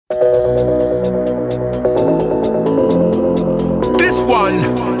This one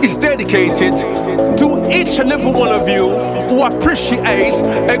is dedicated to each and every one of you who appreciate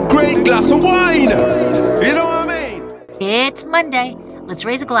a great glass of wine. You know what I mean? It's Monday. Let's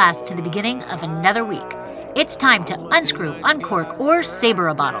raise a glass to the beginning of another week. It's time to unscrew, uncork, or savor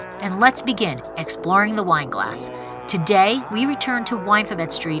a bottle, and let's begin exploring the wine glass. Today, we return to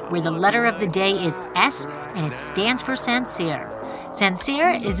Winefabet Street, where the letter of the day is S, and it stands for Sancerre.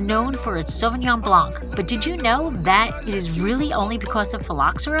 Sancerre is known for its Sauvignon Blanc, but did you know that it is really only because of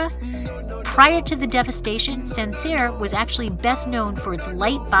phylloxera? Prior to the devastation, Sancerre was actually best known for its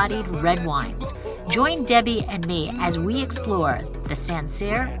light-bodied red wines. Join Debbie and me as we explore the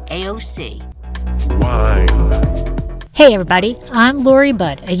Sancerre AOC. Wine. Hey everybody, I'm Lori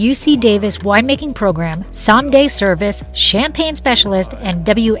Budd, a UC Davis winemaking program, someday service, champagne specialist, and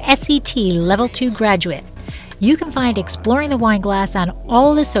WSET Level 2 graduate. You can find Exploring the Wine Glass on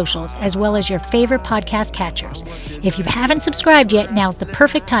all the socials as well as your favorite podcast catchers. If you haven't subscribed yet, now's the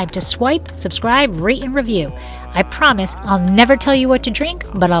perfect time to swipe, subscribe, rate, and review. I promise I'll never tell you what to drink,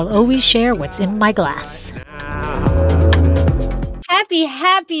 but I'll always share what's in my glass.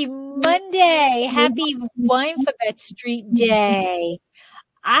 Happy Monday. Happy Winefabet Street Day.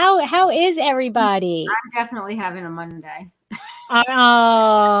 How is everybody? I'm definitely having a Monday.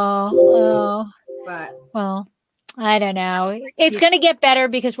 Well, I don't know. It's going to get better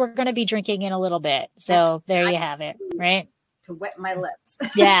because we're going to be drinking in a little bit. So there you have it, right? To wet my lips.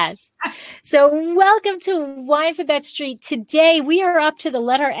 Yes. So welcome to Winefabet Street. Today we are up to the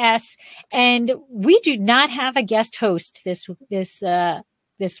letter S, and we do not have a guest host this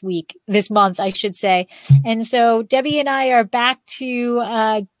month, I should say. And so Debbie and I are back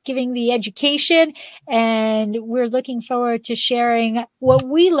to giving the education, and we're looking forward to sharing what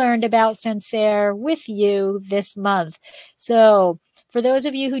we learned about Sancerre with you this month. So for those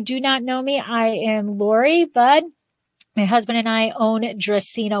of you who do not know me, I am Lori Budd. My husband and I own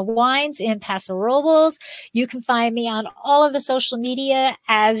Dracaena Wines in Paso Robles. You can find me on all of the social media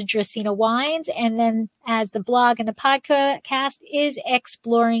as Dracaena Wines. And then as the blog and the podcast is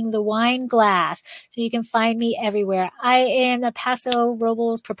Exploring the Wine Glass. So you can find me everywhere. I am a Paso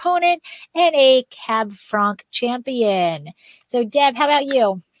Robles proponent and a Cab Franc champion. So Deb, how about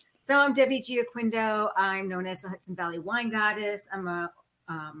you? So I'm Debbie Giaquindo. I'm known as the Hudson Valley Wine Goddess. I'm a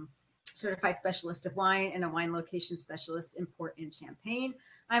certified specialist of wine and a wine location specialist in Port and Champaign.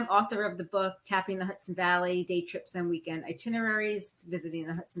 I'm author of the book, Tapping the Hudson Valley, Day Trips and Weekend Itineraries, Visiting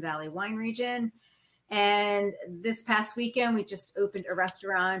the Hudson Valley Wine Region. And this past weekend, we just opened a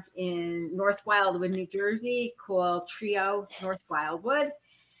restaurant in North Wildwood, New Jersey called Trio North Wildwood.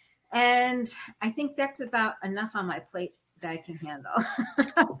 And I think that's about enough on my plate that I can handle.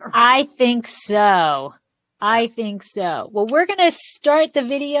 I think so. I think so. Well, we're going to start the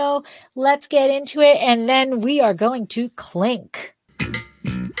video. Let's get into it. And then we are going to clink.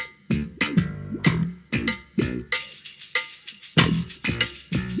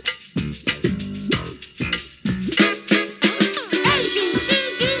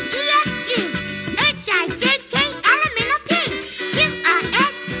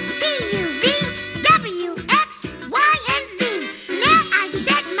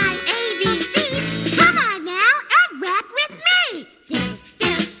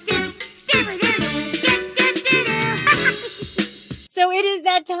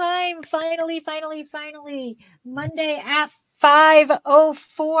 Finally, Monday at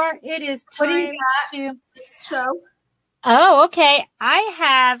 5:04. It is time to show. Oh, okay. I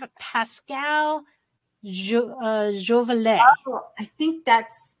have Pascal Jovelet. Oh, I think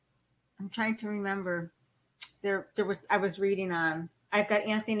that's. I'm trying to remember. I was reading on. I've got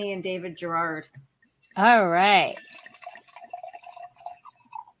Anthony and David Gerard. All right.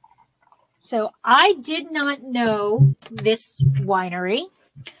 So I did not know this winery.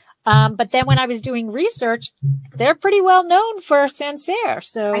 But then when I was doing research, they're pretty well known for Sancerre.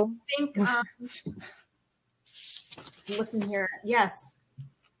 So I think looking here, yes,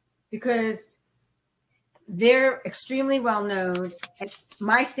 because they're extremely well known.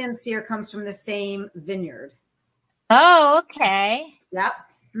 My Sancerre comes from the same vineyard. Oh, okay. Yep.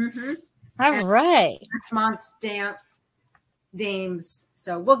 Mm-hmm. All right. Stamp Dames.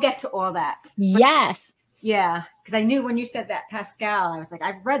 So we'll get to all that. Yes. Yeah, because I knew when you said that Pascal, I was like,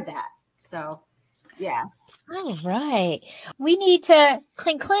 I've read that. So, yeah. All right. We need to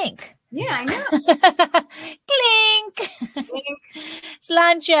clink, clink. Yeah, I know. Clink.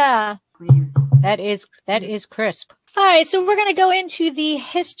 Slancha. Clean. That is crisp. All right, so we're going to go into the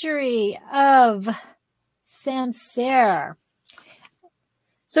history of Sancerre.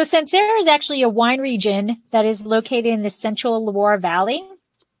 So Sancerre is actually a wine region that is located in the central Loire Valley.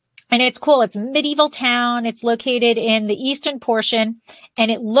 And it's cool. It's a medieval town. It's located in the eastern portion,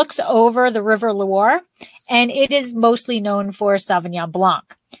 and it looks over the River Loire, and it is mostly known for Sauvignon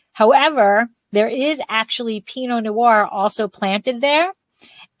Blanc. However, there is actually Pinot Noir also planted there,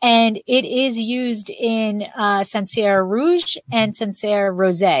 and it is used in Sancerre Rouge and Sancerre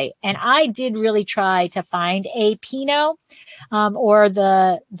Rosé. And I did really try to find a Pinot or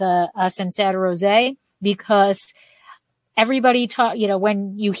the Sancerre Rosé, because everybody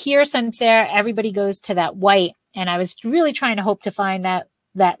when you hear Sancerre, everybody goes to that white. And I was really trying to hope to find that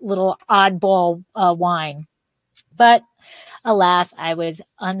little oddball wine. But alas, I was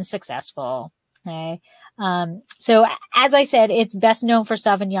unsuccessful. Okay. So as I said, it's best known for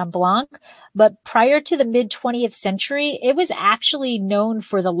Sauvignon Blanc, but prior to the mid 20th century, it was actually known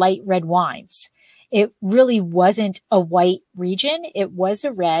for the light red wines. It really wasn't a white region. It was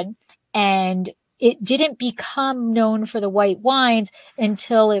a red, and it didn't become known for the white wines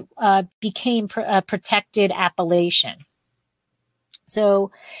until it became a protected appellation.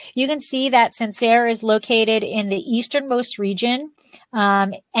 So you can see that Sancerre is located in the easternmost region.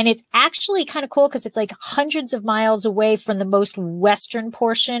 And it's actually kind of cool because it's like hundreds of miles away from the most western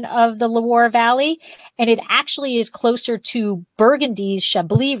portion of the Loire Valley. And it actually is closer to Burgundy's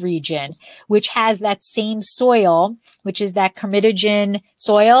Chablis region, which has that same soil, which is that Comitigen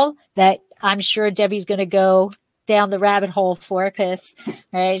soil that I'm sure Debbie's going to go down the rabbit hole for, because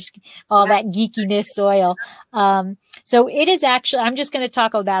all that geekiness soil. So it is actually, I'm just going to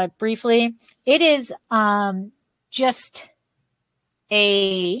talk about it briefly. It is just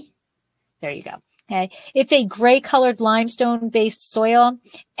there you go. Okay. It's a gray colored limestone based soil,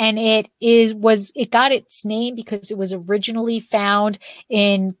 and it got its name because it was originally found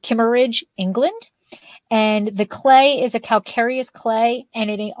in Kimmeridge, England. And the clay is a calcareous clay, and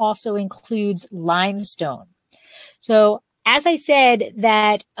it also includes limestone. So as I said,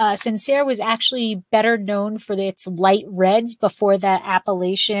 that Sancerre was actually better known for its light reds before that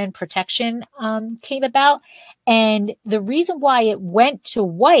appellation protection came about. And the reason why it went to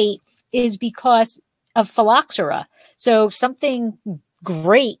white is because of phylloxera. So something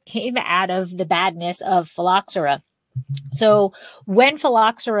great came out of the badness of phylloxera. So when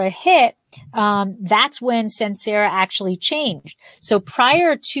phylloxera hit, that's when Sancerre actually changed. So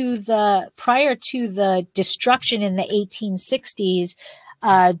prior to the destruction in the 1860s,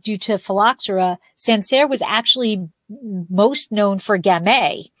 due to phylloxera, Sancerre was actually most known for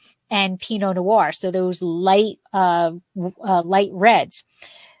Gamay and Pinot Noir. So those light reds.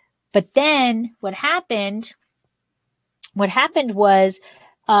 But then what happened was,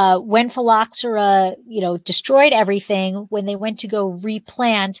 when phylloxera, destroyed everything, when they went to go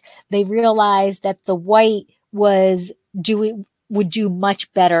replant, they realized that the white would do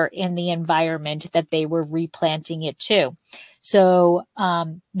much better in the environment that they were replanting it to. So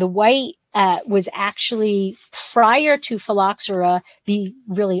the white was actually, prior to phylloxera, the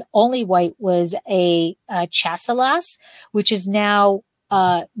really only white was a Chasselas, which is now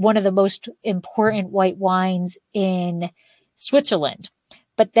one of the most important white wines in Switzerland.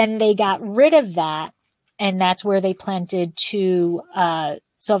 But then they got rid of that, and that's where they planted to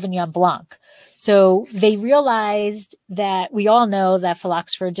Sauvignon Blanc. So they realized that we all know that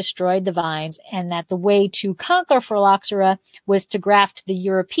phylloxera destroyed the vines, and that the way to conquer phylloxera was to graft the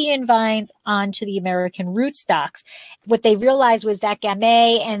European vines onto the American rootstocks. What they realized was that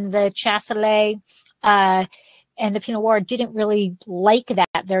Gamay and the Chasselas and the Pinot Noir didn't really like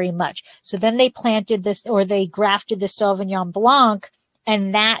that very much. So then they planted this, or they grafted the Sauvignon Blanc,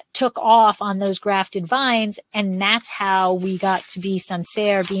 and that took off on those grafted vines. And that's how we got to be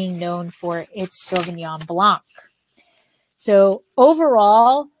Sancerre being known for its Sauvignon Blanc. So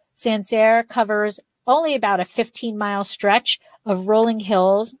overall, Sancerre covers only about a 15-mile stretch of rolling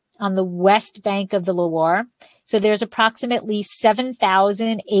hills on the west bank of the Loire. So there's approximately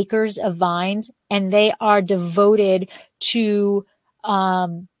 7,000 acres of vines, and they are devoted to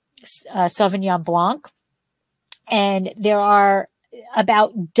Sauvignon Blanc. And there are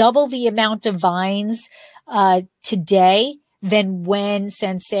about double the amount of vines today than when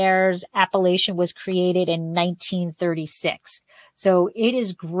Sancerre's appellation was created in 1936. So it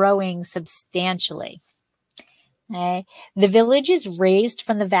is growing substantially. Okay. The village is raised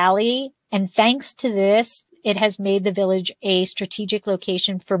from the valley, and thanks to this, it has made the village a strategic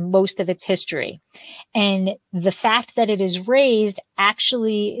location for most of its history. And the fact that it is raised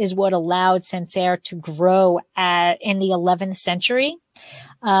actually is what allowed Sancerre to grow in the 11th century.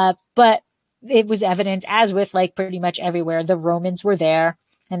 But it was evident, as with like pretty much everywhere, the Romans were there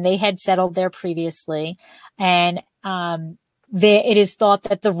and they had settled there previously. And it is thought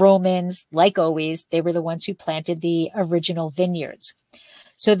that the Romans, like always, they were the ones who planted the original vineyards.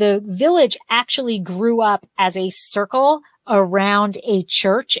 So the village actually grew up as a circle around a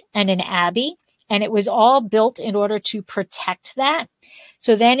church and an abbey, and it was all built in order to protect that.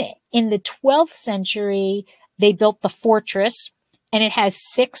 So then in the 12th century, they built the fortress, and it has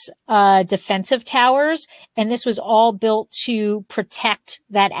 6 defensive towers. And this was all built to protect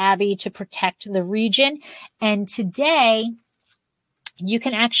that abbey, to protect the region. And today, you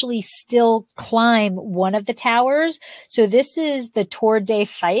can actually still climb one of the towers. So this is the Tour de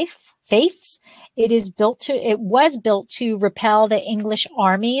Faiths. It was built to repel the English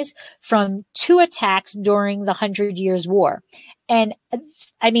armies from 2 attacks during the 100 Years' War. And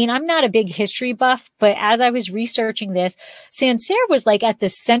I mean, I'm not a big history buff, but as I was researching this, Sancerre was like at the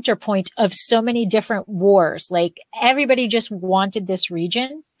center point of so many different wars. Like everybody just wanted this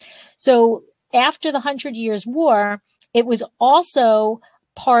region. So after the 100 Years' War, it was also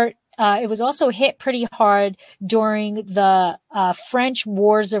hit pretty hard during the French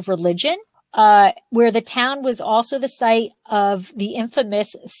Wars of Religion, where the town was also the site of the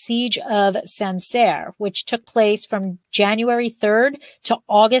infamous Siege of Sancerre, which took place from January 3rd to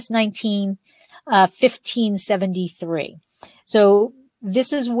August 19, 1573. So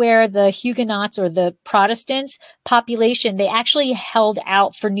this is where the Huguenots, or the Protestants population, they actually held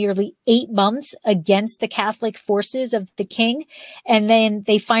out for nearly 8 months against the Catholic forces of the king. And then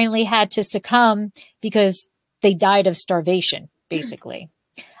they finally had to succumb because they died of starvation, basically.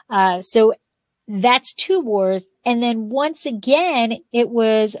 So that's 2 wars. And then once again, it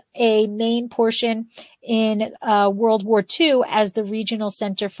was a main portion in World War II as the regional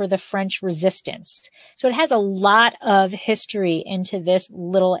center for the French resistance. So it has a lot of history into this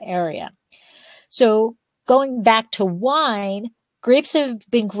little area. So going back to wine, grapes have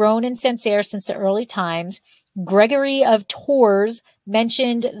been grown in Sancerre since the early times. Gregory of Tours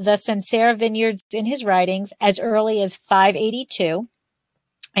mentioned the Sancerre vineyards in his writings as early as 582.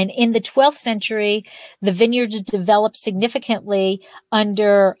 And in the 12th century, the vineyards developed significantly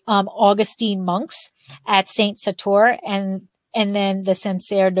under Augustine monks at Saint Satur, and then the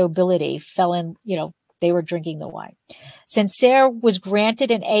Sancerre nobility fell in, they were drinking the wine. Sancerre was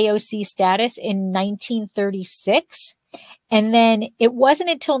granted an AOC status in 1936, and then it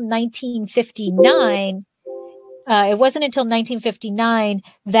wasn't until 1959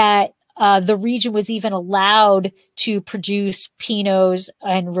 that the region was even allowed to produce Pinots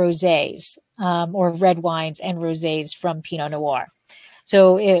and Rosés, or red wines and Rosés from Pinot Noir.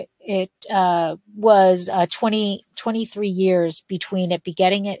 So it was 23 years between it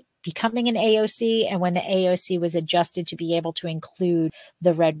becoming an AOC and when the AOC was adjusted to be able to include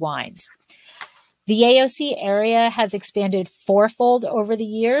the red wines. The AOC area has expanded 4-fold over the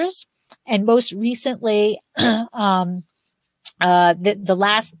years, and most recently, the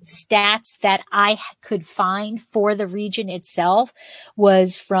last stats that I could find for the region itself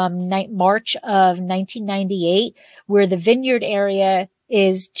was from March of 1998, where the vineyard area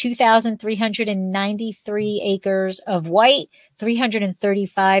is 2,393 acres of white,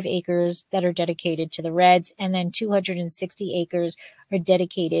 335 acres that are dedicated to the reds, and then 260 acres are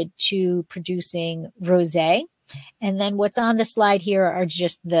dedicated to producing rosé. And then what's on the slide here are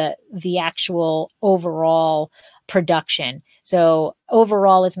just the actual overall production. So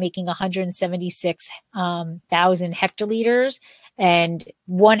overall, it's making 176,000 hectoliters, and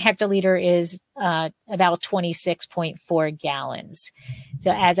 1 hectoliter is about 26.4 gallons.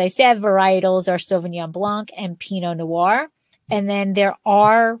 So as I said, varietals are Sauvignon Blanc and Pinot Noir. And then there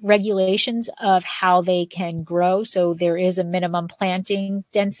are regulations of how they can grow. So there is a minimum planting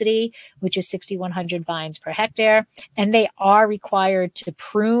density, which is 6,100 vines per hectare. And they are required to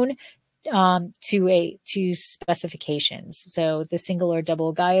prune to specifications. So the single or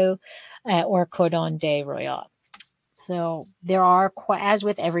double Guyot or Cordon de Royal. So there are, as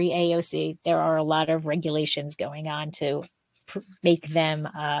with every AOC, there are a lot of regulations going on to make them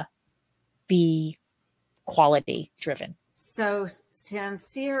be quality driven. So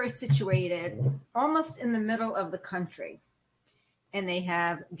Sancerre is situated almost in the middle of the country, and they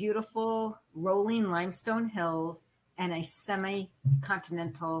have beautiful rolling limestone hills and a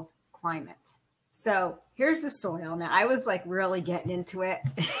semi-continental climate. So here's the soil. Now I was like really getting into it,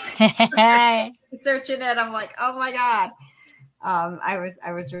 researching it. I'm like, oh my God. I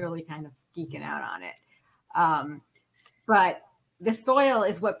was really kind of geeking out on it. But the soil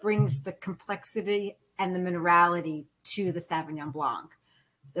is what brings the complexity and the minerality to the Sauvignon Blanc.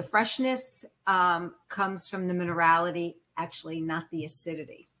 The freshness comes from the minerality, actually, not the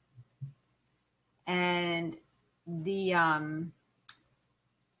acidity. And the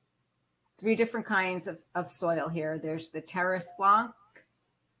 3 different kinds of soil here. There's the Terrace Blanc,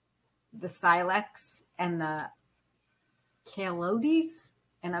 the Silex, and the Calodes.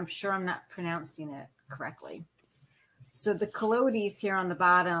 and I'm sure I'm not pronouncing it correctly. So the collodies here on the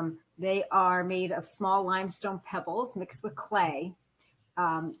bottom, they are made of small limestone pebbles mixed with clay.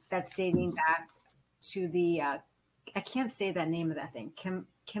 That's dating back to the, I can't say that name of that thing,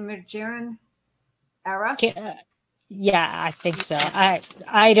 Kimmeridgian era. Yeah, I think so.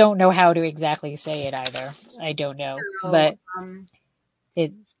 I don't know how to exactly say it either. I don't know, but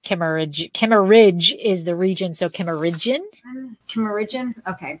it's Kimmeridge is the region. So Kimmeridgian.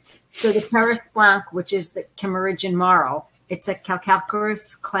 Okay. So the Terras Blanc, which is the Kimmeridgian marl, it's a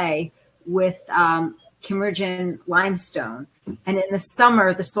calcareous clay with Kimmeridgian limestone. And in the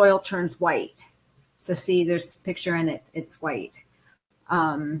summer, the soil turns white. So see, there's a picture in it. It's white.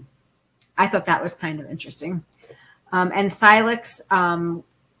 I thought that was kind of interesting. And silex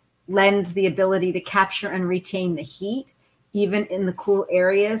lends the ability to capture and retain the heat, even in the cool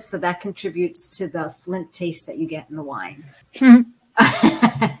areas. So that contributes to the flint taste that you get in the wine.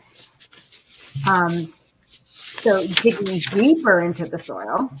 So digging deeper into the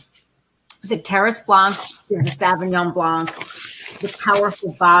soil, the Terras Blanc is the Sauvignon Blanc, the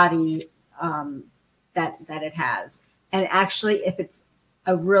powerful body that it has. And actually, if it's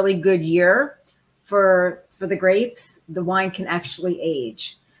a really good year for the grapes, the wine can actually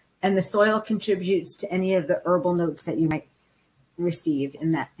age. And the soil contributes to any of the herbal notes that you might receive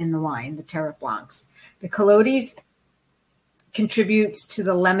in the wine, the Terras Blancs. The collodies contributes to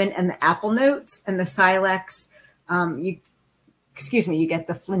the lemon and the apple notes, and the silex, you get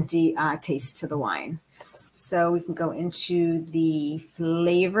the flinty taste to the wine. So we can go into the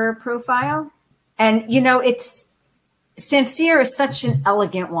flavor profile. And, Sancerre is such an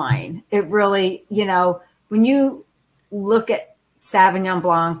elegant wine. It really, when you look at Sauvignon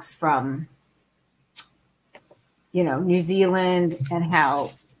Blancs from, New Zealand, and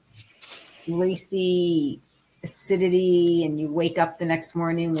how lacy acidity, and you wake up the next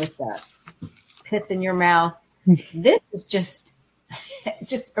morning with the pith in your mouth. This is just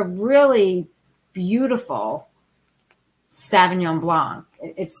a really beautiful Sauvignon Blanc.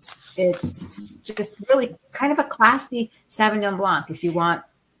 It's just really kind of a classy Sauvignon Blanc if you want,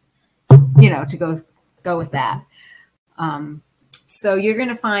 to go with that. So you're going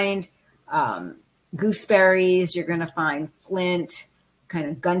to find gooseberries, you're going to find flint, kind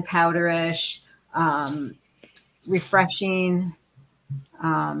of gunpowderish, refreshing,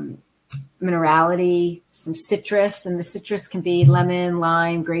 minerality, some citrus, and the citrus can be lemon,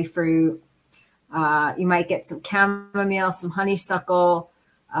 lime, grapefruit. You might get some chamomile, some honeysuckle,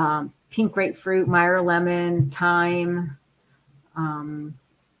 pink grapefruit, Meyer lemon, thyme, all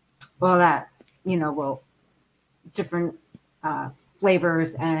that, different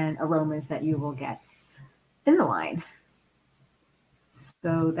flavors and aromas that you will get in the wine.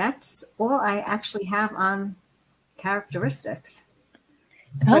 So that's all I actually have on characteristics.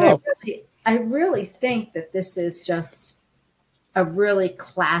 But I really think that this is just a really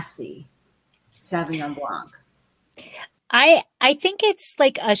classy Sauvignon Blanc. I think it's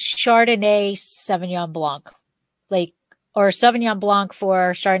like a Chardonnay Sauvignon Blanc, or Sauvignon Blanc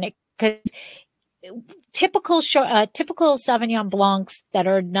for Chardonnay, because typical Sauvignon Blancs that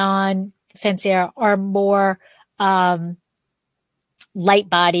are non-Sancerre are more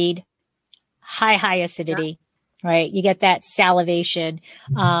light-bodied, high acidity, right? You get that salivation,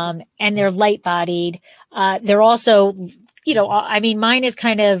 and they're light-bodied. They're also, mine is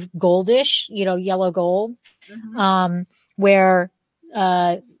kind of goldish, yellow gold, where,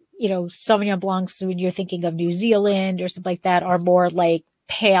 Sauvignon Blancs, when you're thinking of New Zealand or something like that, are more like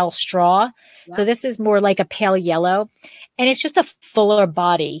pale straw. Yeah. So this is more like a pale yellow, and it's just a fuller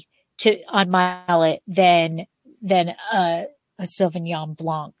body on my palate than a Sauvignon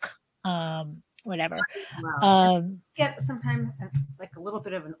Blanc, whatever. Wow. Get sometimes like a little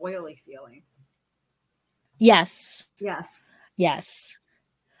bit of an oily feeling. Yes.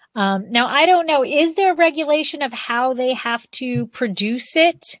 Now, I don't know, is there regulation of how they have to produce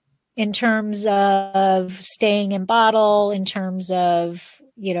it in terms of staying in bottle, in terms of,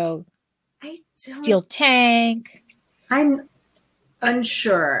 steel tank? I'm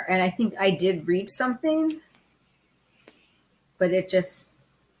unsure. And I think I did read something, but it just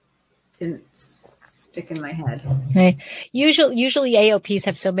didn't stick in my head. Right. Usually AOPs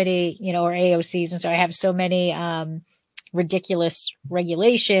have so many, or AOCs, I'm sorry, have so many ridiculous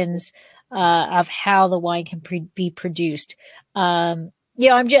regulations of how the wine can be produced. I'm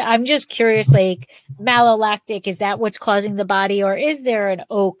just curious, like malolactic, is that what's causing the body, or is there an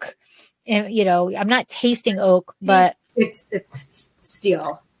oak? And I'm not tasting oak, but it's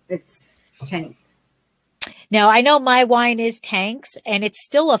steel. It's tanks. Now, I know my wine is tanks, and it's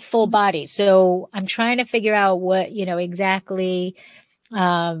still a full body. So I'm trying to figure out what, exactly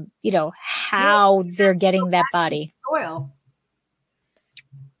how they're getting that body. Soil.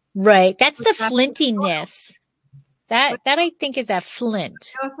 Right. That's the flintiness. That I think is that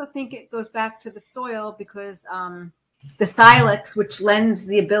flint. I also think it goes back to the soil because the silex, which lends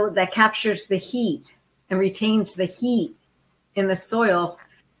the ability, that captures the heat and retains the heat in the soil.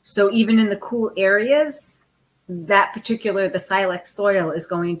 So even in the cool areas, the silex soil is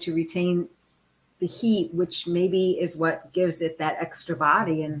going to retain the heat, which maybe is what gives it that extra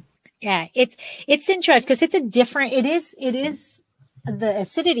body. And yeah, it's interesting because it is the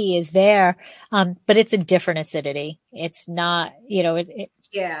acidity is there, but it's a different acidity. It's not,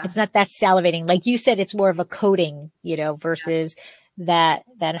 it's not that salivating. Like you said, it's more of a coating, versus that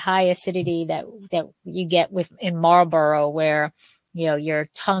high acidity that you get in Marlboro, where, your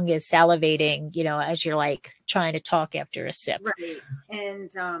tongue is salivating, as you're like trying to talk after a sip. Right.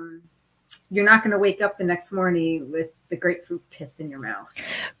 And you're not going to wake up the next morning with the grapefruit pith in your mouth.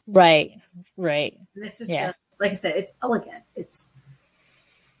 Right. Right. And this is just, like I said, it's elegant. It's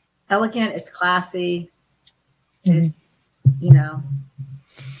elegant. It's classy. It's,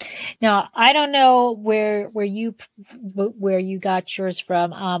 Now, I don't know where you got yours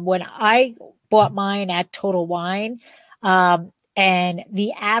from. When I bought mine at Total Wine, and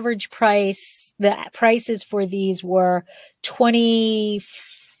the average price, the prices for these were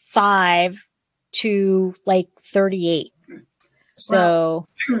 $25 to like $38. So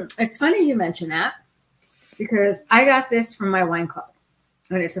it's funny you mention that because I got this from my wine club,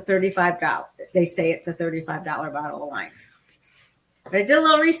 and it's a $35. They say it's a $35 bottle of wine. But I did a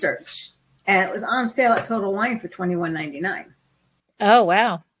little research, and it was on sale at Total Wine for $21.99. Oh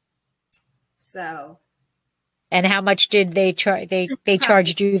wow! So, and how much did they charge? They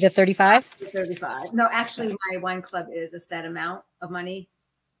charged you the $35? $35. No, actually, my wine club is a set amount of money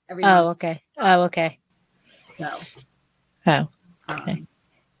every month. Okay. Oh, okay. So, okay.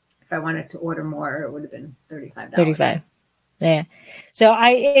 If I wanted to order more, it would have been $35. $35. Yeah. So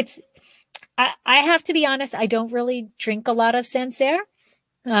I have to be honest. I don't really drink a lot of Sancerre.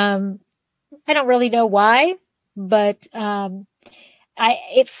 I don't really know why, but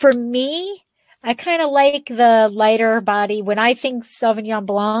for me, I kind of like the lighter body. When I think Sauvignon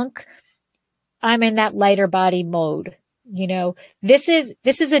Blanc, I'm in that lighter body mode. This is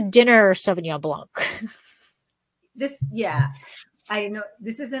a dinner Sauvignon Blanc. I know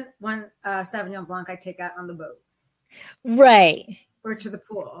this isn't one Sauvignon Blanc I take out on the boat, right, or to the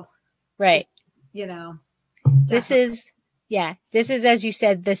pool, right. This is, as you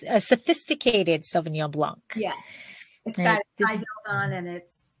said, a sophisticated Sauvignon Blanc. Yes, it's got high heels on, and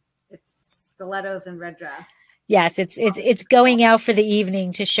it's stilettos and red dress. Yes, it's going out for the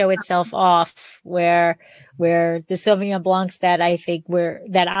evening to show itself off. Where the Sauvignon Blancs that I think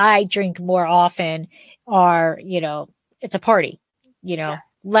that I drink more often are, it's a party. Yes.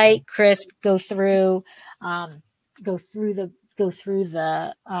 Light, crisp, go through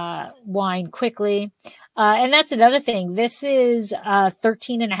the wine quickly. And that's another thing. This is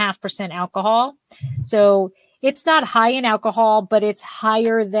 13.5% alcohol. So it's not high in alcohol, but it's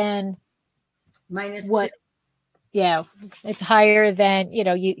higher than minus what? 2. Yeah, it's higher than,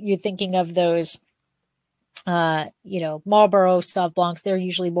 you're thinking of those, Marlboro Sauv Blancs. They're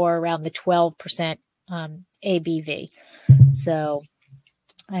usually more around the 12% ABV. So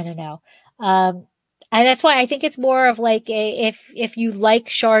I don't know. And that's why I think it's more of like if you like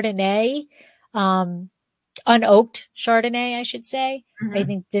Chardonnay, unoaked Chardonnay, I should say. Mm-hmm. I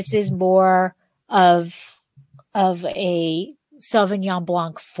think this is more of a Sauvignon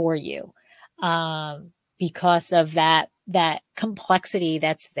Blanc for you, because of that complexity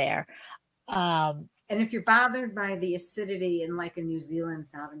that's there. And if you're bothered by the acidity in like a New Zealand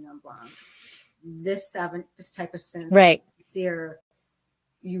Sauvignon Blanc, this type of Sancerre,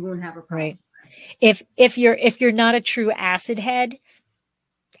 you won't have a problem. Right. If you're not a true acid head,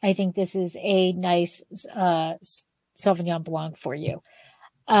 I think this is a nice Sauvignon Blanc for you.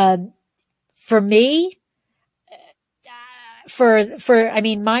 For me,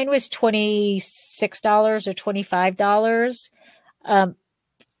 mine was $26 or $25.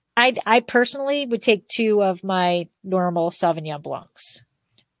 I personally would take 2 of my normal Sauvignon Blancs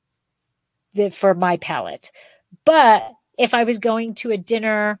for my palate. But if I was going to a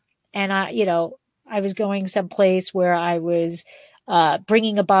dinner and I was going someplace where I was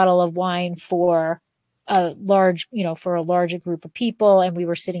bringing a bottle of wine for a larger group of people, and we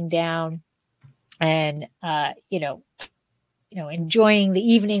were sitting down and enjoying the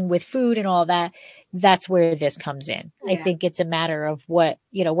evening with food and all that, that's where this comes in. Yeah. I think it's a matter of what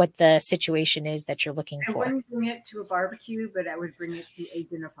the situation is that you're looking for. I wouldn't bring it to a barbecue, but I would bring it to a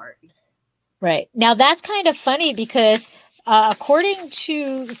dinner party. Right. Now that's kind of funny because according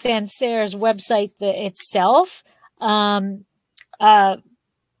to Sancerre's website itself,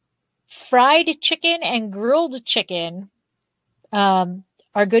 fried chicken and grilled chicken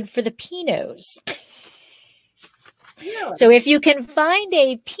are good for the Pinots. Really? So if you can find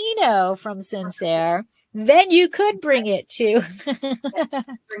a Pinot from Sancerre, then you could bring it to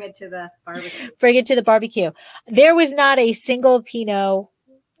Bring it to the barbecue. bring it to the barbecue. There was not a single Pinot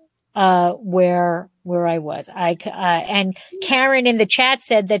where I was. And Karen in the chat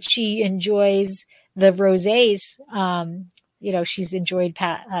said that she enjoys the rosés. She's enjoyed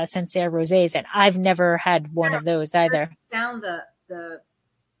Sancerre rosés, and I've never had one of those either. I found the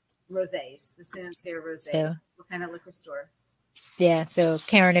rosés, the Sancerre rosés. So, what kind of liquor store? Yeah. So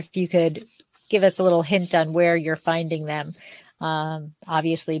Karen, if you could give us a little hint on where you're finding them.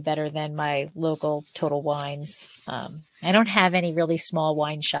 Obviously better than my local Total Wines. I don't have any really small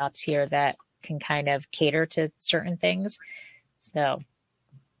wine shops here that can kind of cater to certain things. So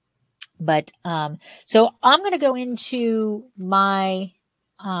I'm going to go into my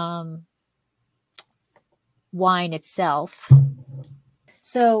wine itself.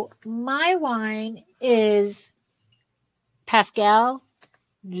 So my wine is Pascal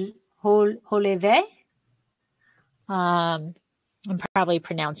Jolivet. I'm probably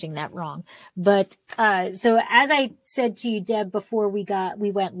pronouncing that wrong, but so as I said to you, Deb, before we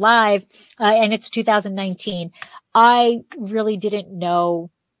went live, and it's 2019, I really didn't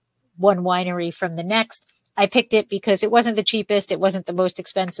know one winery from the next. I picked it because it wasn't the cheapest, it wasn't the most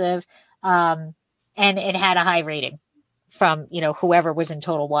expensive, and it had a high rating from whoever was in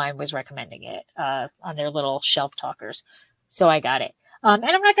Total Wine was recommending it on their little shelf talkers. So I got it, and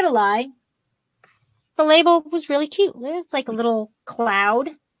I'm not going to lie. The label was really cute. It's like a little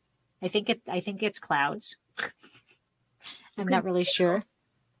cloud. I think it's clouds. I'm not really sure.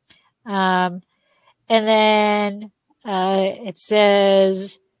 And then it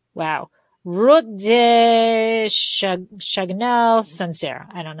says, wow, Route de Chagnel Sancerre.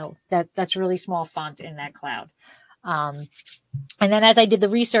 I don't know. That's really small font in that cloud. And then as I did the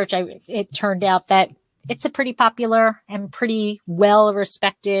research, it turned out that it's a pretty popular and pretty well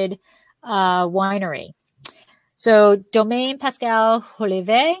respected winery. So Domaine Pascal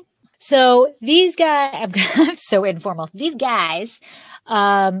Jolivet. So these guys, I'm so informal. These guys,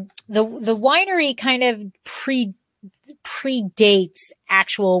 the winery kind of predates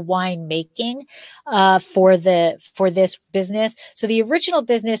actual wine making for this business. So the original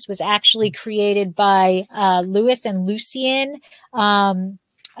business was actually created by Louis and Lucien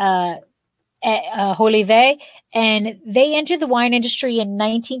Jolivet, and they entered the wine industry in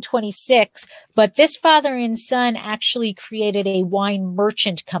 1926, but this father and son actually created a wine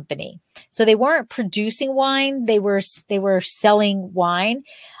merchant company. So they weren't producing wine, they were selling wine.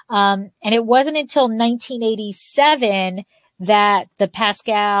 And it wasn't until 1987 that the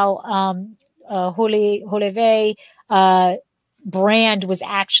Pascal Jolivet brand was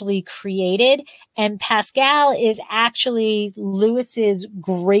actually created. And Pascal is actually Louis's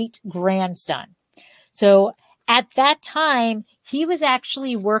great grandson. So at that time, he was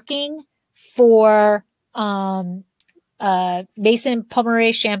actually working for Maison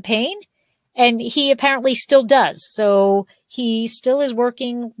Pommery Champagne, and he apparently still does. So he still is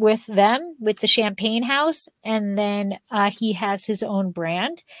working with them, with the Champagne House, and then he has his own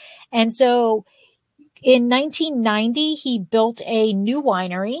brand. And so in 1990, he built a new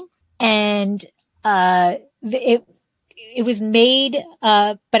winery, and it was made,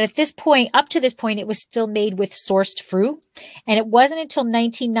 but at this point, up to this point, it was still made with sourced fruit. And it wasn't until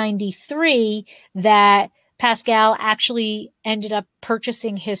 1993 that Pascal actually ended up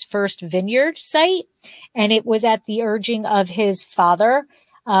purchasing his first vineyard site. And it was at the urging of his father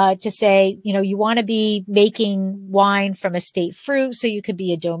to say, you want to be making wine from estate fruit so you could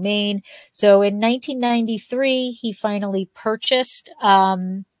be a domain. So in 1993, he finally purchased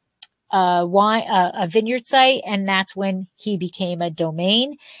a vineyard site, and that's when he became a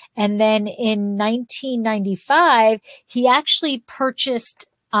domain. And then in 1995, he actually purchased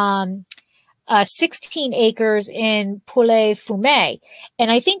 16 acres in Pouilly-Fumé.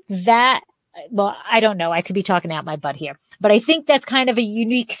 And I think that, well, I don't know, I could be talking out my butt here, but I think that's kind of a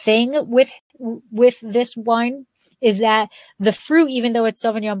unique thing with this wine, is that the fruit, even though it's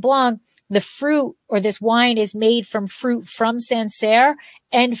Sauvignon Blanc, the fruit or this wine is made from fruit from Sancerre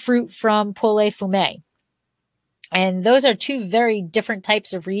and fruit from Pouilly-Fumé. And those are two very different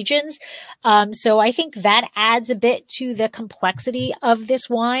types of regions. So I think that adds a bit to the complexity of this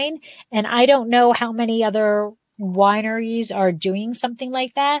wine. And I don't know how many other wineries are doing something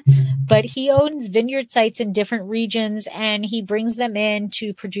like that, but he owns vineyard sites in different regions, and he brings them in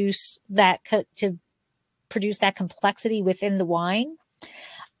to produce that, to produce that complexity within the wine.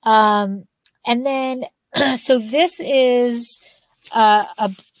 And then, so this is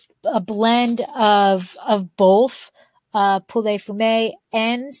a blend of both Poulet Fumé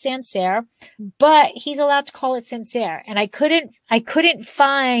and Sancerre, but he's allowed to call it Sancerre. And I couldn't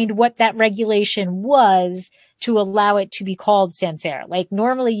find what that regulation was to allow it to be called Sancerre. Like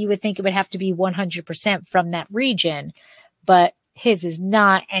normally you would think it would have to be 100% from that region, but his is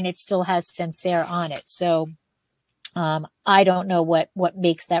not, and it still has Sancerre on it. So I don't know what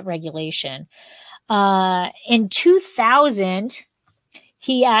makes that regulation. In 2000,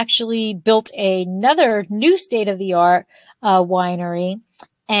 he actually built another new state-of-the-art winery,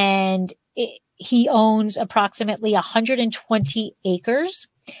 and he owns approximately 120 acres.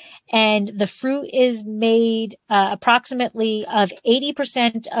 And the fruit is made approximately of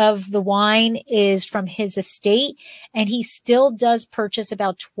 80% of the wine is from his estate. And he still does purchase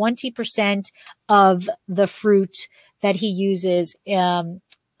about 20% of the fruit that he uses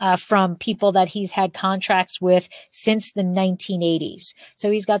from people that he's had contracts with since the 1980s. So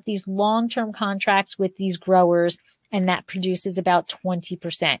he's got these long-term contracts with these growers, and that produces about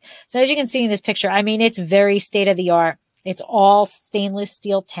 20%. So as you can see in this picture, I mean, it's very state-of-the-art. It's all stainless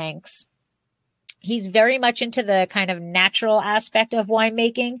steel tanks. He's very much into the kind of natural aspect of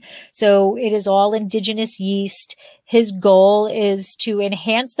winemaking. So it is all indigenous yeast. His goal is to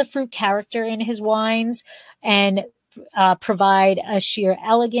enhance the fruit character in his wines and provide a sheer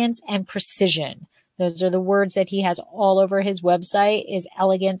elegance and precision. Those are the words that he has all over his website, is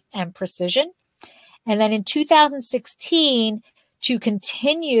elegance and precision. And then in 2016, to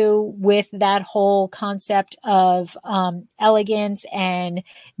continue with that whole concept of elegance and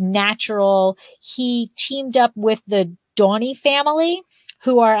natural, he teamed up with the Donny family,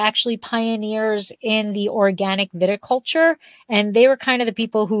 who are actually pioneers in the organic viticulture. And they were kind of the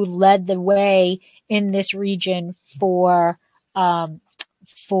people who led the way in this region for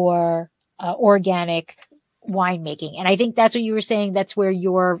organic winemaking. And I think that's what you were saying. That's where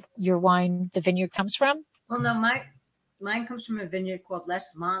your wine, the vineyard, comes from. Well, no, mine comes from a vineyard called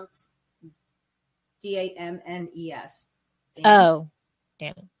Les Monts, Damnes. Oh,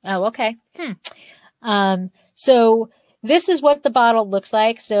 damn. Oh, okay. So this is what the bottle looks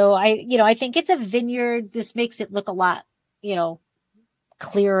like. So I think it's a vineyard. This makes it look a lot,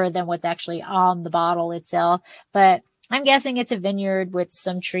 clearer than what's actually on the bottle itself. But I'm guessing it's a vineyard with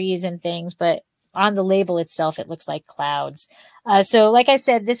some trees and things, but on the label itself, it looks like clouds. So like I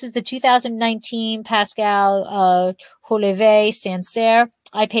said, this is the 2019 Pascal Jolivet Sancerre.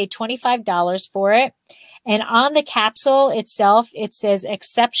 I paid $25 for it. And on the capsule itself, it says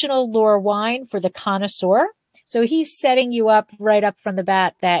exceptional lure wine for the connoisseur. So he's setting you up right up from the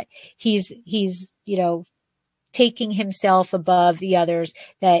bat that he's taking himself above the others,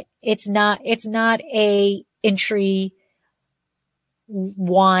 that it's not a entry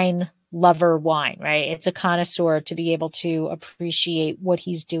wine lover wine, right? It's a connoisseur to be able to appreciate what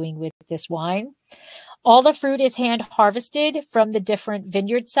he's doing with this wine. All the fruit is hand harvested from the different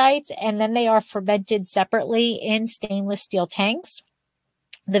vineyard sites, and then they are fermented separately in stainless steel tanks.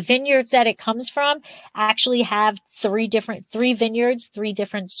 The vineyards that it comes from actually have three vineyards, 3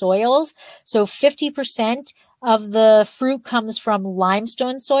 different soils. So 50% of the fruit comes from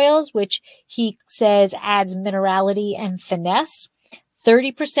limestone soils, which he says adds minerality and finesse.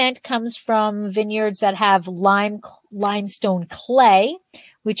 30% comes from vineyards that have limestone clay,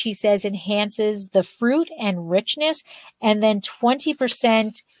 which he says enhances the fruit and richness. And then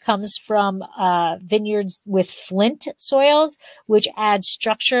 20% comes from vineyards with flint soils, which adds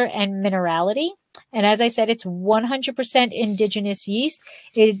structure and minerality. And as I said, it's 100% indigenous yeast.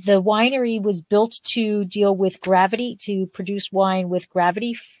 The winery was built to deal with gravity, to produce wine with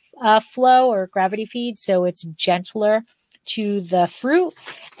gravity flow or gravity feed. So it's gentler to the fruit,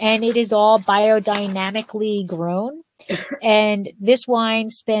 and it is all biodynamically grown. And this wine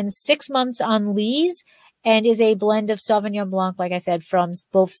spends 6 months on lees and is a blend of Sauvignon Blanc, like I said, from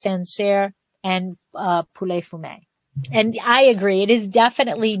both Sancerre and Poulet Fumé. And I agree, it is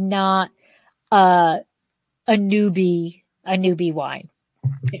definitely not a newbie wine.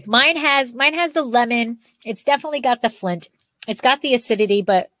 Mine has the lemon. It's definitely got the flint. It's got the acidity,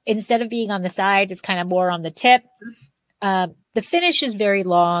 but instead of being on the sides, it's kind of more on the tip. The finish is very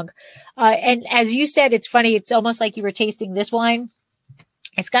long. And as you said, it's funny. It's almost like you were tasting this wine.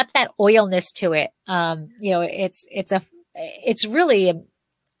 It's got that oilness to it. It's really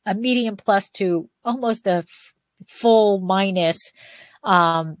a medium plus to almost a full minus,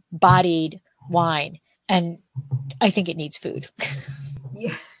 bodied wine. And I think it needs food.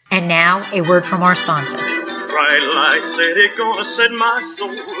 Yeah. And now a word from our sponsor. bright light said it gonna set my soul,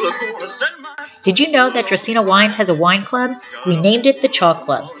 gonna set my soul. Did you know that Dracaena Wines has a wine club? We named it the Chalk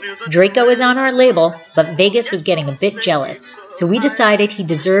Club. Draco is on our label, but Vegas was getting a bit jealous, so we decided he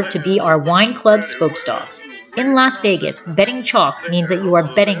deserved to be our wine club spokesdog. In Las Vegas, betting chalk means that you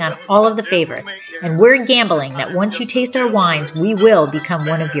are betting on all of the favorites, and we're gambling that once you taste our wines, we will become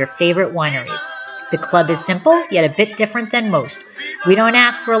one of your favorite wineries. The club is simple, yet a bit different than most. We don't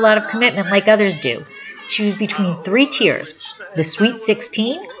ask for a lot of commitment like others do. Choose between 3 tiers. The Sweet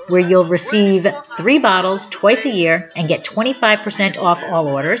 16, where you'll receive 3 bottles twice a year and get 25% off all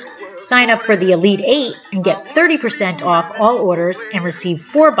orders. Sign up for the Elite 8 and get 30% off all orders and receive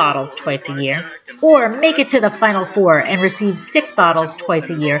 4 bottles twice a year. Or make it to the Final 4 and receive 6 bottles twice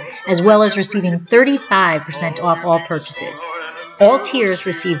a year, as well as receiving 35% off all purchases. All tiers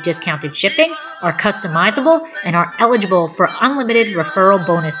receive discounted shipping, are customizable, and are eligible for unlimited referral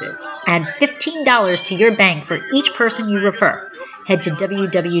bonuses. Add $15 to your bank for each person you refer. Head to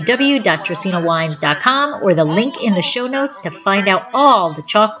www.dracaenawines.com or the link in the show notes to find out all the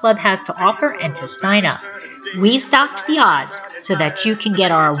Chalk Club has to offer and to sign up. We've stocked the odds so that you can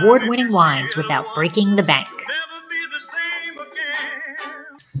get our award-winning wines without breaking the bank.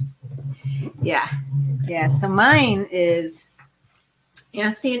 Yeah. So mine is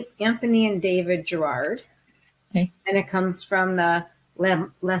Anthony and David Gerard. Okay. And it comes from the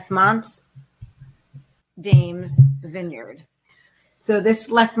Les Monts Dames Vineyard. So this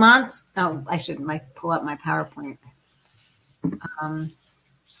Les Monts, I should pull up my PowerPoint.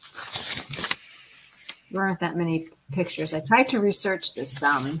 There aren't that many pictures. I tried to research this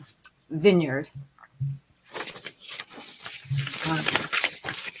vineyard.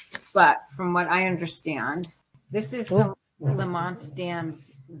 But from what I understand, this is the Le Monts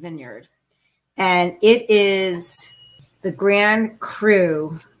Dames Vineyard. And it is the Grand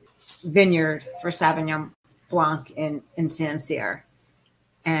Cru vineyard for Sauvignon Blanc in Sancerre.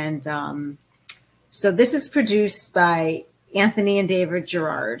 And so this is produced by Anthony and David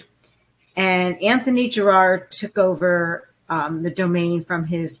Gerard. And Anthony Gerard took over the domain from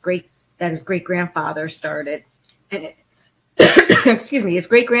his great-grandfather started. And excuse me, his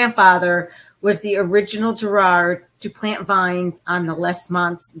great-grandfather was the original Gerard to plant vines on the Les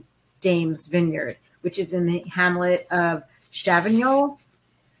Monts Dames Vineyard, which is in the hamlet of Chavignon.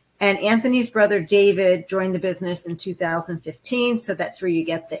 And Anthony's brother David joined the business in 2015, so that's where you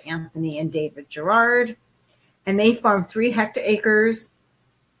get the Anthony and David Gerard. And they farm 3 hectares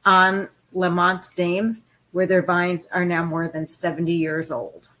on Le Monts Dames, where their vines are now more than 70 years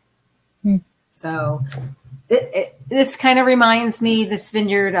old. So this kind of reminds me, this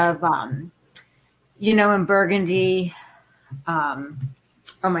vineyard of, in Burgundy. Oh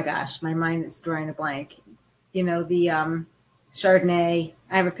my gosh, my mind is drawing a blank. The Chardonnay.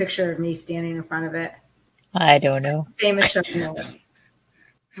 I have a picture of me standing in front of it. I don't know. Famous Chardonnay.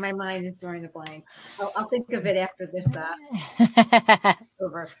 My mind is drawing a blank. I'll think of it after this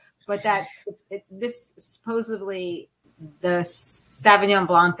over. But this supposedly the Sauvignon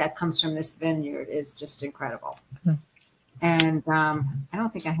Blanc that comes from this vineyard is just incredible. And I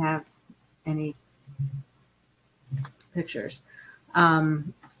don't think I have any pictures.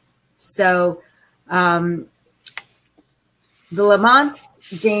 The Le Monts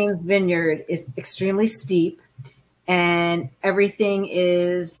Dames Vineyard is extremely steep, and everything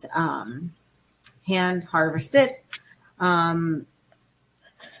is hand harvested.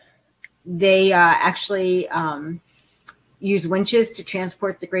 They actually use winches to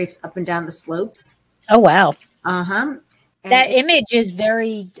transport the grapes up and down the slopes. Oh, wow. That image is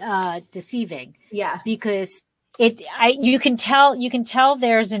very deceiving. Yes, because you can tell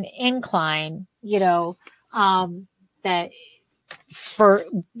there's an incline, that for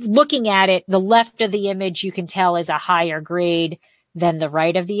looking at it, the left of the image you can tell is a higher grade than the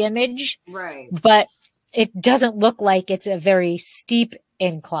right of the image. Right. But it doesn't look like it's a very steep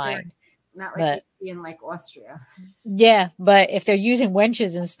incline. Not like in like Austria. Yeah, but if they're using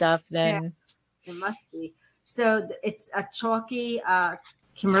winches and stuff, then it must be. So it's a chalky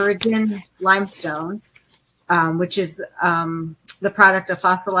Cameridian limestone, which is the product of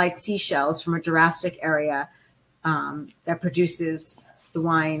fossilized seashells from a Jurassic area that produces the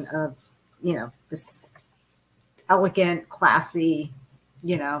wine of, this elegant, classy,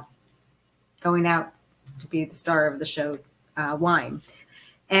 going out to be the star of the show wine.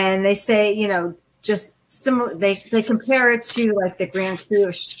 And they say, just similar, they compare it to like the Grand Cru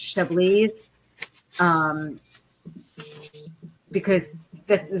of Chablis, because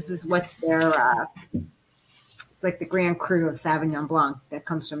this is what they're, it's like the Grand Cru of Sauvignon Blanc that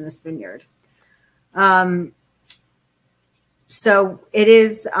comes from this vineyard. So it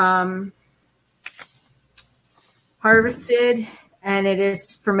is harvested, and it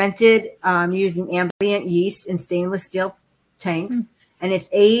is fermented using ambient yeast in stainless steel tanks, and it's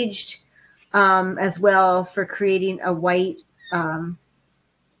aged as well for creating a white.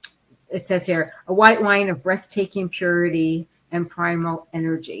 It says here, a white wine of breathtaking purity and primal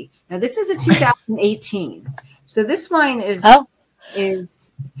energy. Now, this is a 2018, so this wine is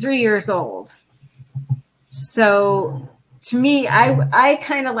 3 years old. So, to me, I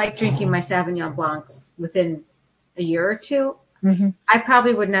kind of like drinking my Sauvignon Blancs within a year or two. I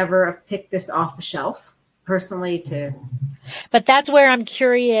probably would never have picked this off the shelf personally. But that's where I'm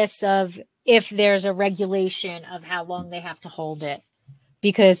curious of if there's a regulation of how long they have to hold it,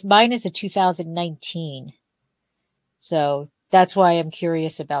 because mine is a 2019. So that's why I'm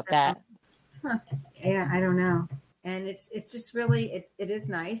curious about that. Huh. Yeah, I don't know. And it's just really, it is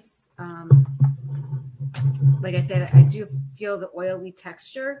nice. Like I said, I do feel the oily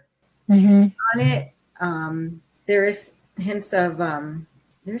texture on it. There is hints of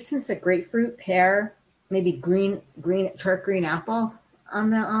grapefruit, pear, maybe dark green apple on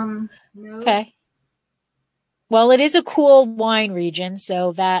the nose. Okay. Well, it is a cool wine region,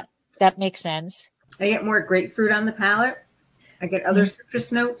 so that makes sense. I get more grapefruit on the palate. I get other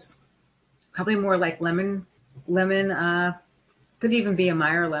citrus notes, probably more like lemon. Could even be a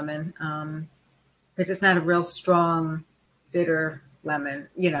Meyer lemon, because it's not a real strong, bitter lemon,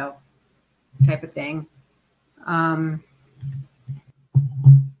 type of thing. And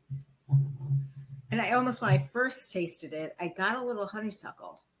I almost, when I first tasted it, I got a little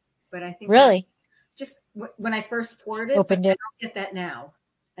honeysuckle, but I think really, just when I first poured it, opened it. I don't get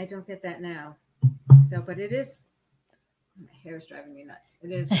that now. So, but it is. My hair is driving me nuts.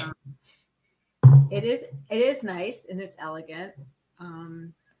 It is. It is nice and it's elegant.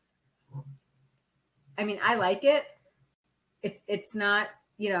 I mean, I like it. It's not,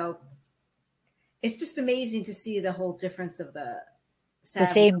 it's just amazing to see the whole difference of the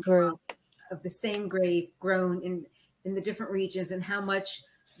same group of the same grape grown in the different regions, and how much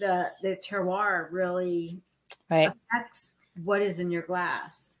the terroir really affects what is in your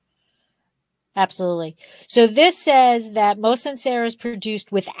glass. Absolutely. So this says that most Sancerre is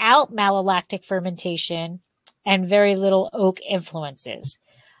produced without malolactic fermentation and very little oak influences.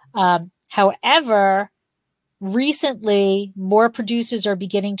 However, recently, more producers are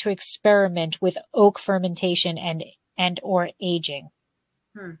beginning to experiment with oak fermentation and or aging.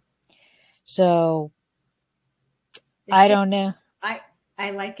 So I don't know. I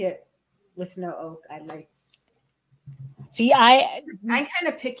like it with no oak. See, I'm kind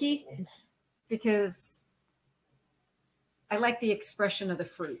of picky because I like the expression of the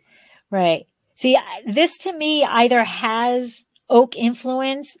fruit. Right. See, this to me either has oak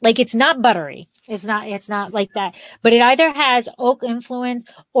influence, like it's not buttery. It's not like that, but it either has oak influence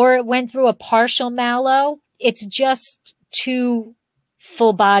or it went through a partial mallow. It's just too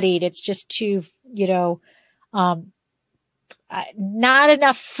full bodied. It's just too, not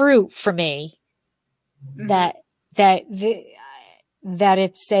enough fruit for me that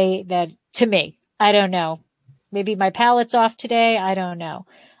it's that to me. I don't know. Maybe my palate's off today. I don't know.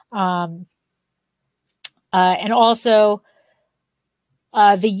 And also,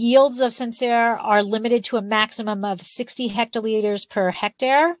 the yields of Sancerre are limited to a maximum of 60 hectoliters per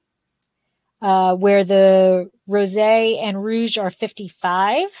hectare, where the Rosé and Rouge are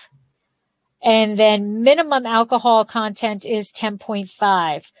 55. And then minimum alcohol content is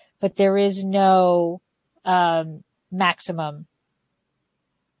 10.5, but there is no maximum.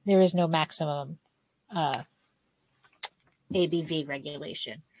 There is no maximum ABV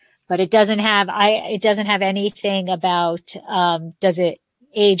regulation. But it doesn't have anything about does it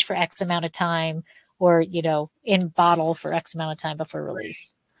age for X amount of time or, in bottle for X amount of time before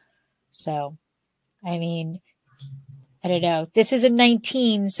release. So, I mean, I don't know. This is a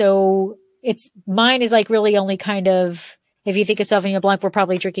 19, so mine is like really only kind of, if you think of Sauvignon Blanc, we're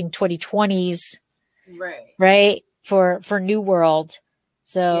probably drinking 2020s, right? For New World.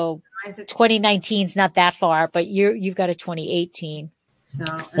 So 2019 is not that far, but you've got a 2018. So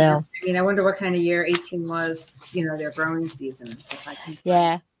I mean, I wonder what kind of year 18 was, their growing season and stuff like that.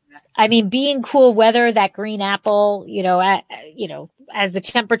 Yeah. I mean, being cool weather, that green apple, as the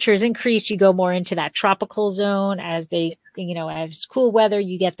temperatures increase, you go more into that tropical zone. As as cool weather,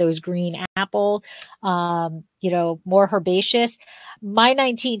 you get those green apple, more herbaceous. My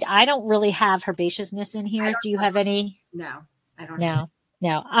 19, I don't really have herbaceousness in here. Do you have any? No, I don't. No.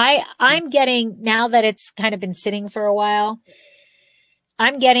 I'm getting, now that it's kind of been sitting for a while,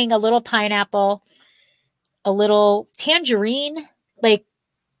 I'm getting a little pineapple, a little tangerine, like,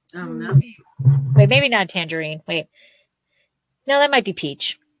 no. Wait, maybe not tangerine. Wait. No, that might be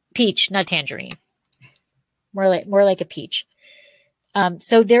peach. Peach, not tangerine. more like a peach.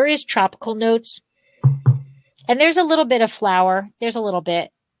 So there is tropical notes, and there's a little bit of flower. There's a little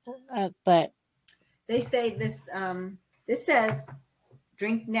bit, but they say this. This says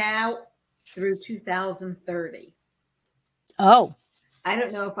drink now through 2030. Oh, I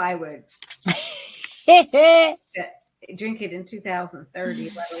don't know if I would drink it in 2030,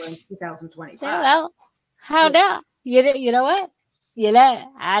 let alone 2025. Well, how now? You know what?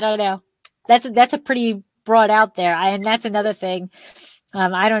 I don't know. That's a pretty broad out there. And that's another thing.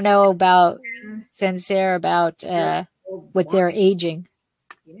 I don't know about Sancerre, about what they're aging.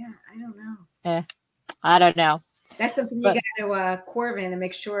 Yeah, I don't know. I don't know. That's something you got to corv in and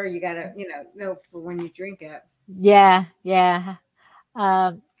make sure you got to, know for when you drink it. Yeah.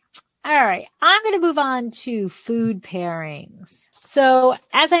 All right, I'm going to move on to food pairings. So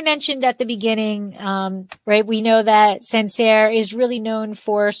as I mentioned at the beginning, right, we know that Sancerre is really known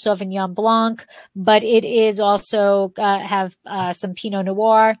for Sauvignon Blanc, but it is also have some Pinot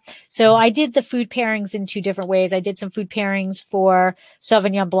Noir. So I did the food pairings in two different ways. I did some food pairings for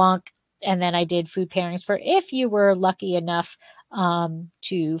Sauvignon Blanc, and then I did food pairings for if you were lucky enough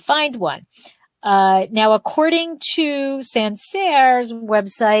to find one. Now, according to Sancerre's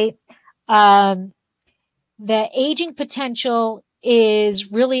website, the aging potential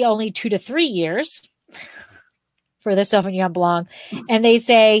is really only 2 to 3 years for the Sauvignon Blanc. And they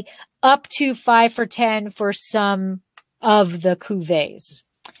say up to 5 for 10 for some of the cuvées.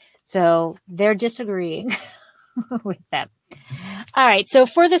 So they're disagreeing with them. All right. So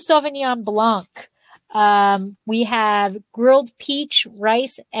for the Sauvignon Blanc, we have grilled peach,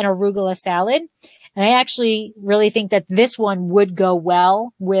 rice, and arugula salad. And I actually really think that this one would go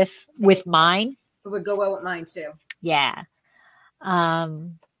well with mine. It would go well with mine too. Yeah.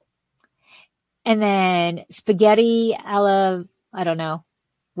 And then spaghetti alla, I don't know,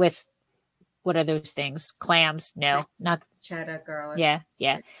 with what are those things? Clams? No, not cheddar garlic.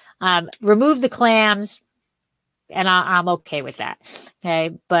 Yeah. Remove the clams, and I'm okay with that.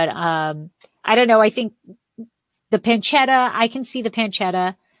 Okay, but I don't know. I think the pancetta. I can see the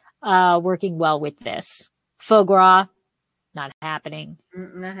pancetta working well with this. Foie gras, not happening.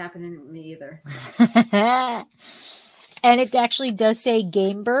 Not happening to me either. And it actually does say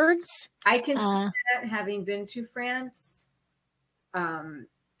game birds. I can see that, having been to France. And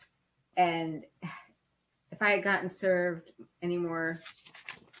if I had gotten served any more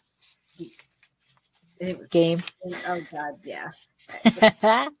game. Oh God, yeah.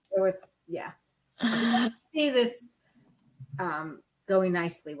 It was, yeah. I see this going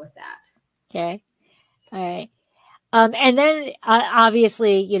nicely with that. Okay. All right. And then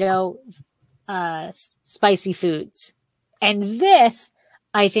obviously, spicy foods. And this,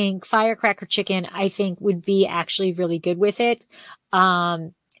 I think, firecracker chicken, I think would be actually really good with it.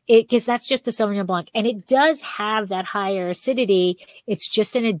 Because that's just the Sauvignon Blanc. And it does have that higher acidity. It's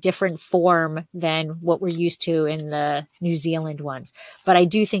just in a different form than what we're used to in the New Zealand ones. But I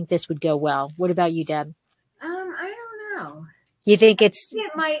do think this would go well. What about you, Deb? I don't know. You think it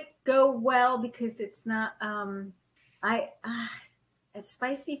might go well because it's not it's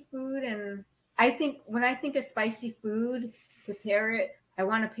spicy food, and I think when I think of spicy food, to pair it, I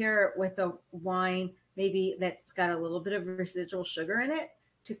want to pair it with a wine maybe that's got a little bit of residual sugar in it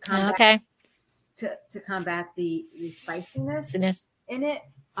to combat to combat the spiciness in it.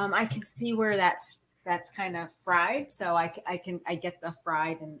 I can see where that's kind of fried, so I get the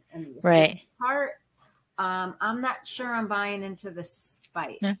fried and the right part. I'm not sure I'm buying into the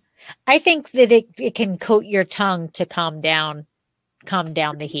spice. No. I think that it can coat your tongue to calm down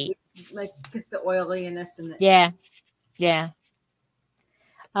the heat. Like, because the oiliness and yeah.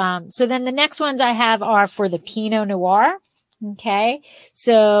 So then the next ones I have are for the Pinot Noir. Okay.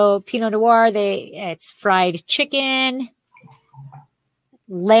 So Pinot Noir, it's fried chicken,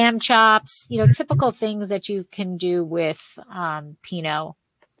 lamb chops, typical things that you can do with Pinot.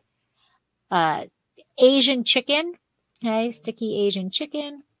 Asian chicken, okay, sticky Asian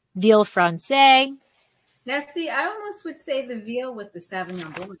chicken, veal francais. Now, see, I almost would say the veal with the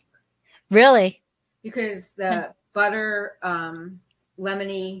Sauvignon Blanc. Really? Because the butter,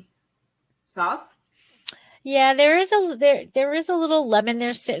 lemony sauce. Yeah, there is a little lemon.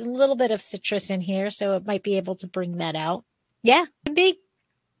 There's a little bit of citrus in here, so it might be able to bring that out. Yeah, could be.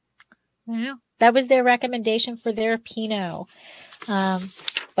 Yeah, that was their recommendation for their Pinot.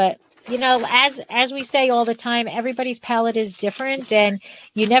 But as we say all the time, everybody's palate is different, and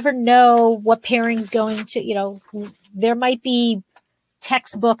you never know what pairing's going to, there might be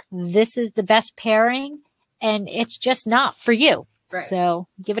textbook, this is the best pairing, and it's just not for you. Right. So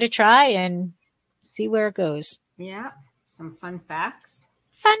give it a try and see where it goes. Yeah. Some fun facts.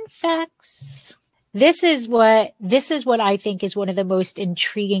 This is what I think is one of the most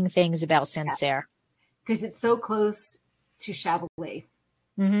intriguing things about Sancerre. Because it's so close to Chablis.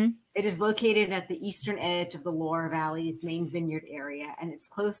 Mm-hmm. It is located at the eastern edge of the Loire Valley's main vineyard area, and it's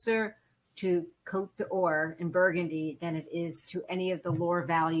closer to Côte d'Or in Burgundy than it is to any of the Loire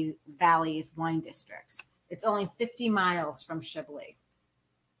Valley's wine districts. It's only 50 miles from Chablis.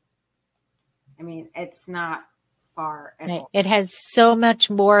 I mean, it's not far at all. It has so much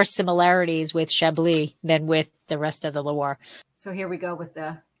more similarities with Chablis than with the rest of the Loire. So here we go with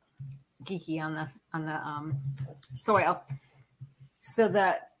the geeky on the soil. So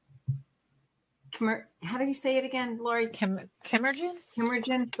the how do you say it again, Lori? Kimmeridgian?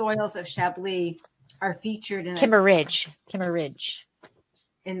 Kimmeridgian soils of Chablis are featured in Kimmeridge.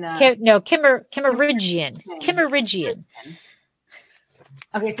 In the Kimmeridgian.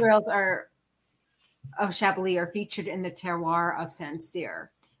 Okay, soils of Chablis are featured in the terroir of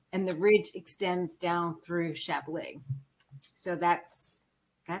Sancerre, and the ridge extends down through Chablis. So that's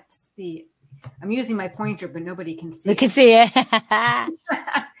the. I'm using my pointer, but nobody can see. You can see it.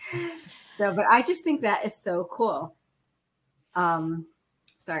 So, but I just think that is so cool.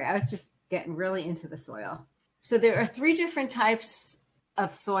 Sorry, I was just getting really into the soil. So there are 3 different types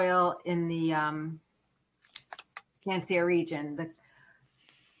of soil in the Sancerre region. The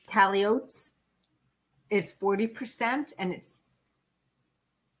Calliotes is 40%, and it's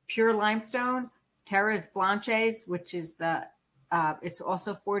pure limestone. Terres Blanches, which is it's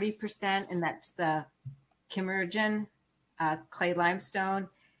also 40%, and that's the Kimmeridgian clay limestone,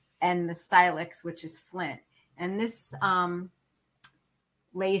 and the Silex, which is flint. And this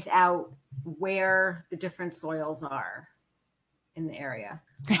lays out where the different soils are in the area.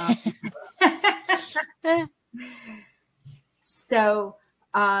 So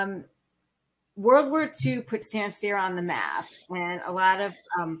World War II put Sancerre on the map, and a lot of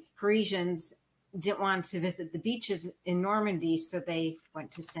Parisians didn't want to visit the beaches in Normandy, so they went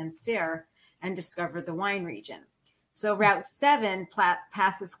to Sancerre and discovered the wine region. So Route 7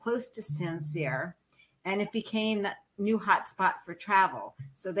 passes close to Sancerre, and it became the new hotspot for travel.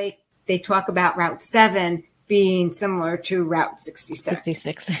 So they talk about Route 7 being similar to Route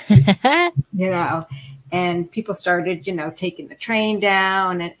 66. And people started, taking the train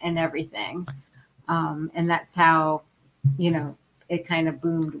down and everything. And that's how, it kind of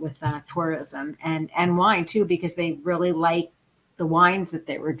boomed with tourism and wine too, because they really liked the wines that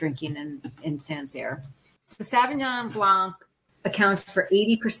they were drinking in Sancerre. So Sauvignon Blanc accounts for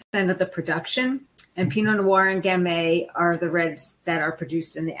 80% of the production, and Pinot Noir and Gamay are the reds that are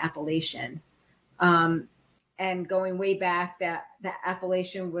produced in the appellation. And going way back, that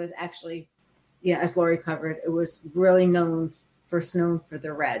appellation was actually, as Lori covered, it was really first known for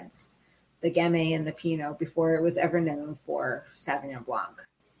the reds, the Gamay and the Pinot, before it was ever known for Sauvignon Blanc.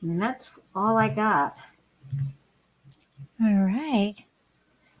 And that's all I got. All right.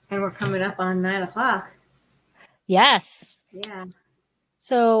 And we're coming up on 9:00. Yes. Yeah.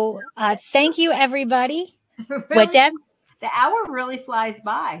 So thank you, everybody. Really, What, Deb? The hour really flies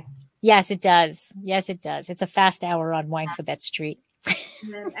by. Yes, it does. Yes, it does. It's a fast hour on Wine Quebec Street.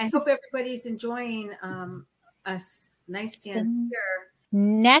 And I hope everybody's enjoying a nice Sancerre.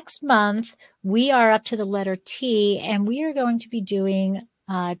 Next month, we are up to the letter T, and we are going to be doing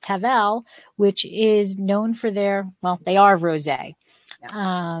Tavel, which is known for they are rosé.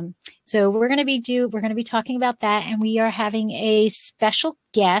 Yeah. So we're going to be talking about that, and we are having a special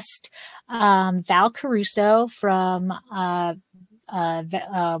guest, Val Caruso from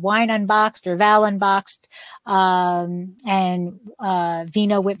Wine Unboxed or Val Unboxed, and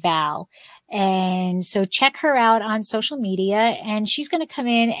Vino with Val. And so check her out on social media, and she's going to come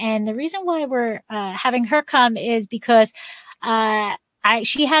in. And the reason why we're having her come is because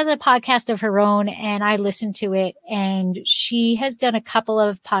she has a podcast of her own, and I listen to it, and she has done a couple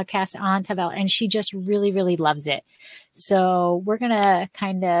of podcasts on Tavel, and she just really, really loves it. So we're going to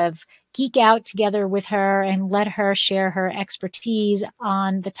kind of geek out together with her and let her share her expertise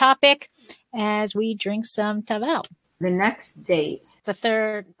on the topic as we drink some Tavel. The next date. The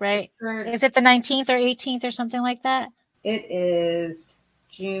 3rd, right? The 3rd. Is it the 19th or 18th or something like that? It is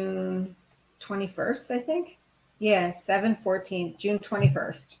June 21st, I think. Yeah, 7/14, June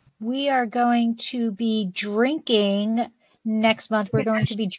 21st. We are going to be drinking next month. We're going to be